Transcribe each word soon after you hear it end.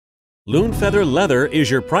Loonfeather Leather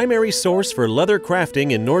is your primary source for leather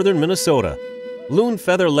crafting in northern Minnesota.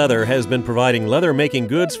 Loonfeather Leather has been providing leather-making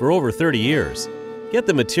goods for over 30 years. Get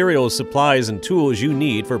the materials, supplies, and tools you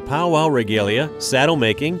need for powwow regalia, saddle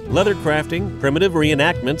making, leather crafting, primitive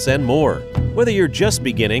reenactments, and more. Whether you're just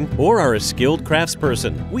beginning or are a skilled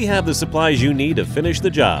craftsperson, we have the supplies you need to finish the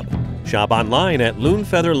job. Shop online at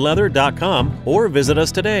loonfeatherleather.com or visit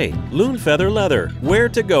us today. Loonfeather Leather, where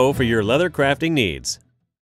to go for your leather crafting needs.